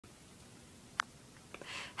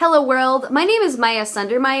Hello world, my name is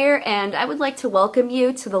Miyah and I would like to welcome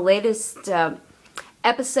you to the latest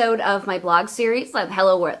episode of my blog series,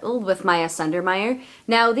 Hello World with Miyah.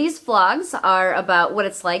 Now these vlogs are about what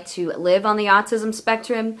it's like to live on the autism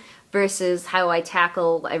spectrum versus how I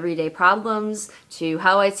tackle everyday problems, to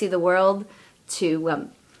how I see the world, to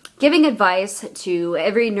giving advice to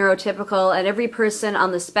every neurotypical and every person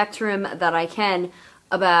on the spectrum that I can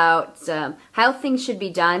about how things should be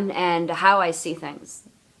done and how I see things.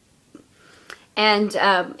 And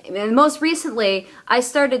most recently, I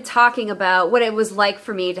started talking about what it was like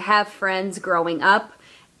for me to have friends growing up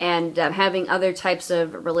and having other types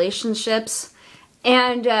of relationships.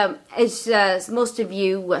 And as most of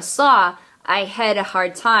you saw, I had a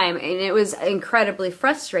hard time, and it was incredibly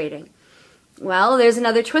frustrating. Well, there's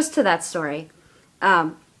another twist to that story.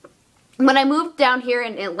 When I moved down here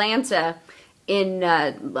in Atlanta in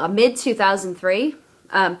mid-2003,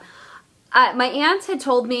 my aunt had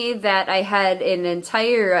told me that I had an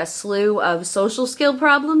entire slew of social skill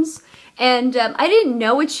problems, and I didn't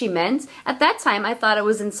know what she meant. At that time, I thought it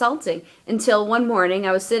was insulting, until one morning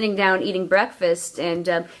I was sitting down eating breakfast,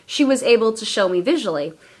 and she was able to show me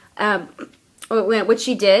visually. What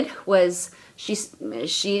she did was she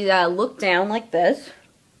looked down like this,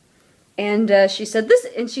 and she said, "This,"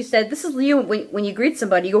 and she said, "This is you when you greet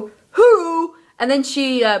somebody. You go, who?" And then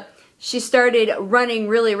she started running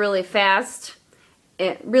really fast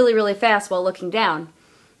while looking down.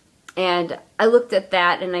 And I looked at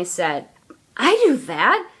that and I said, "I do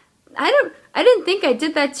that? I didn't think I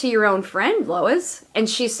did that to your own friend, Lois." And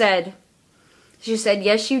she said,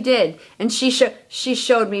 "Yes, you did." And she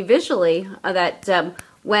showed me visually that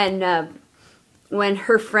when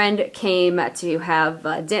her friend came to have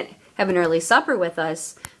an early supper with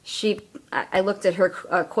us, I looked at her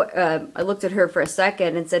for a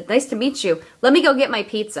second and said, "Nice to meet you. Let me go get my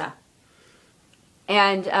pizza."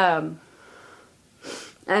 And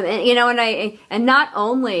you know, and not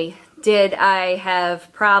only did I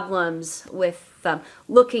have problems with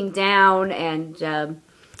looking down and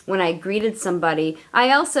when I greeted somebody,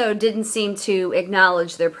 I also didn't seem to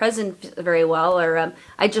acknowledge their presence very well, or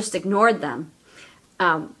I just ignored them.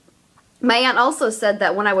 My aunt also said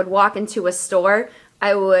that when I would walk into a store,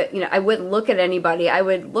 I wouldn't look at anybody. I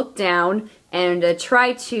would look down and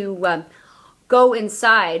try to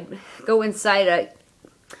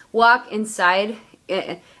walk inside,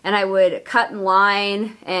 and I would cut in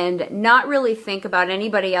line and not really think about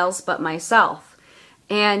anybody else but myself.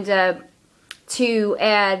 And to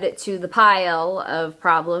add to the pile of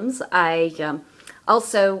problems, I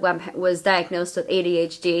also was diagnosed with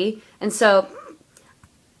ADHD, and so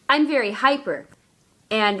I'm very hyper.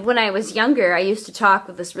 And when I was younger, I used to talk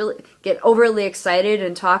with this get overly excited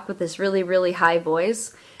and talk with this really high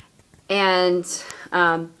voice, and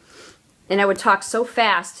I would talk so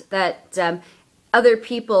fast that other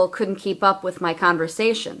people couldn't keep up with my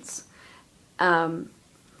conversations.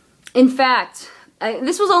 In fact,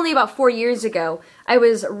 this was only about 4 years ago. I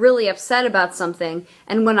was really upset about something,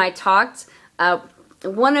 and when I talked,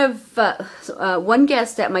 one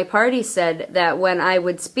guest at my party said that when I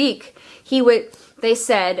would speak, they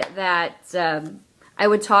said that I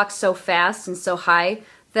would talk so fast and so high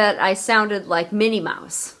that I sounded like Minnie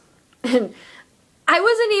Mouse. And I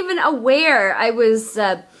wasn't even aware I was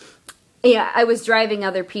driving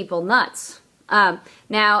other people nuts.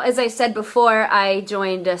 Now, as I said before, I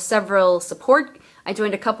joined a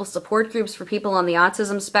couple support groups for people on the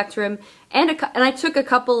autism spectrum, and I took a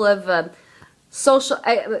couple of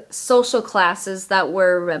social classes that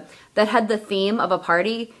had the theme of a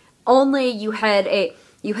party. Only you had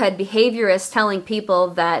behaviorists telling people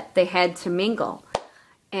that they had to mingle,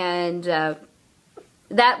 and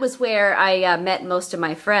that was where I met most of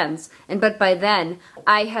my friends. But by then,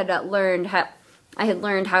 I had learned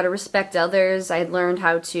how to respect others. I had learned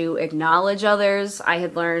how to acknowledge others. I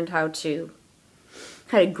had learned how to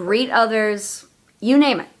greet others. You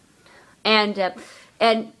name it. And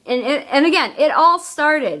again, it all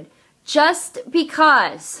started just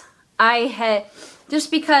because I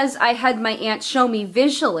had my aunt show me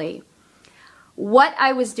visually what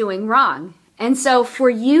I was doing wrong. And so for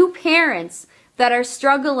you parents that are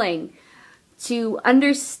struggling to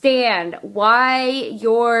understand why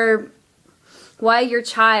your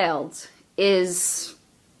child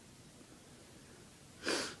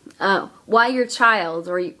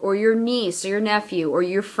or your niece or your nephew or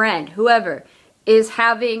your friend, whoever, is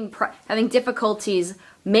having difficulties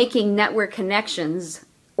making network connections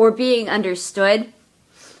or being understood,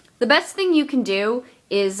 the best thing you can do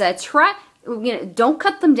is don't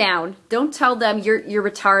cut them down. Don't tell them you're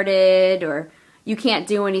retarded or you can't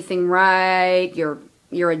do anything right,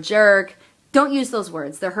 you're a jerk. don't use those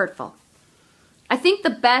words. They're hurtful. I think the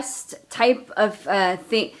best type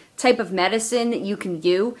of medicine that you can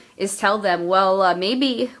do is tell them, well,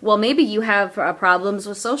 maybe you have problems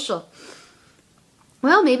with social.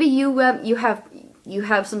 Well, maybe you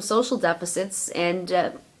have some social deficits,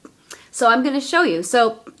 and so I'm going to show you.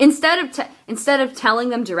 So instead of telling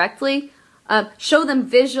them directly, show them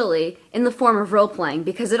visually in the form of role playing,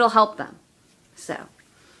 because it'll help them. So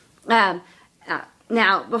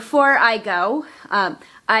now, before I go,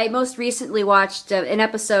 I most recently watched an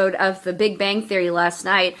episode of The Big Bang Theory last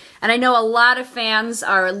night, and I know a lot of fans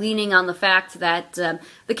are leaning on the fact that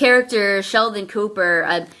the character Sheldon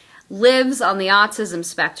Cooper lives on the autism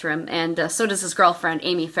spectrum, and so does his girlfriend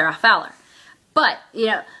Amy Farrah Fowler. But you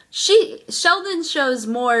know, Sheldon shows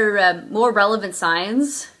more relevant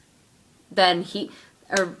signs than she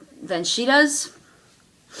does.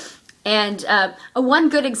 And one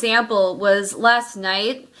good example was last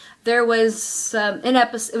night. There was an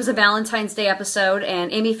episode. It was a Valentine's Day episode,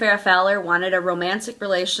 and Amy Farrah Fowler wanted a romantic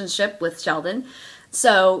relationship with Sheldon,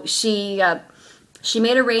 so she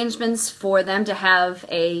made arrangements for them to have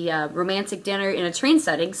a romantic dinner in a train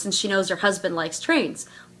setting, since she knows her husband likes trains.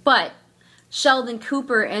 But Sheldon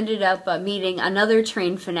Cooper ended up meeting another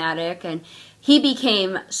train fanatic, and he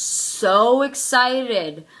became so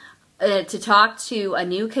excited to talk to a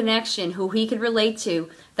new connection who he could relate to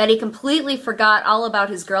that he completely forgot all about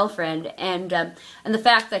his girlfriend and the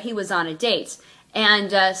fact that he was on a date.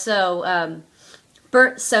 And so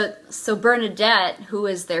Bernadette, who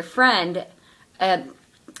is their friend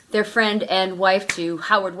and wife to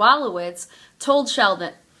Howard Wolowitz, told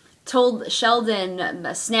Sheldon,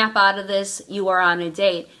 snap out of this, you are on a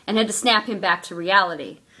date, and had to snap him back to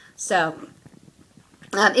reality. So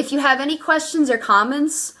if you have any questions or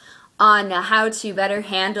comments on how to better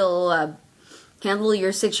handle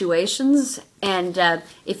your situations, and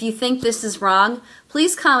if you think this is wrong,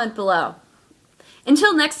 please comment below.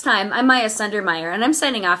 Until next time, I'm Miyah Sundermeyer, and I'm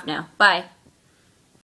signing off now. Bye.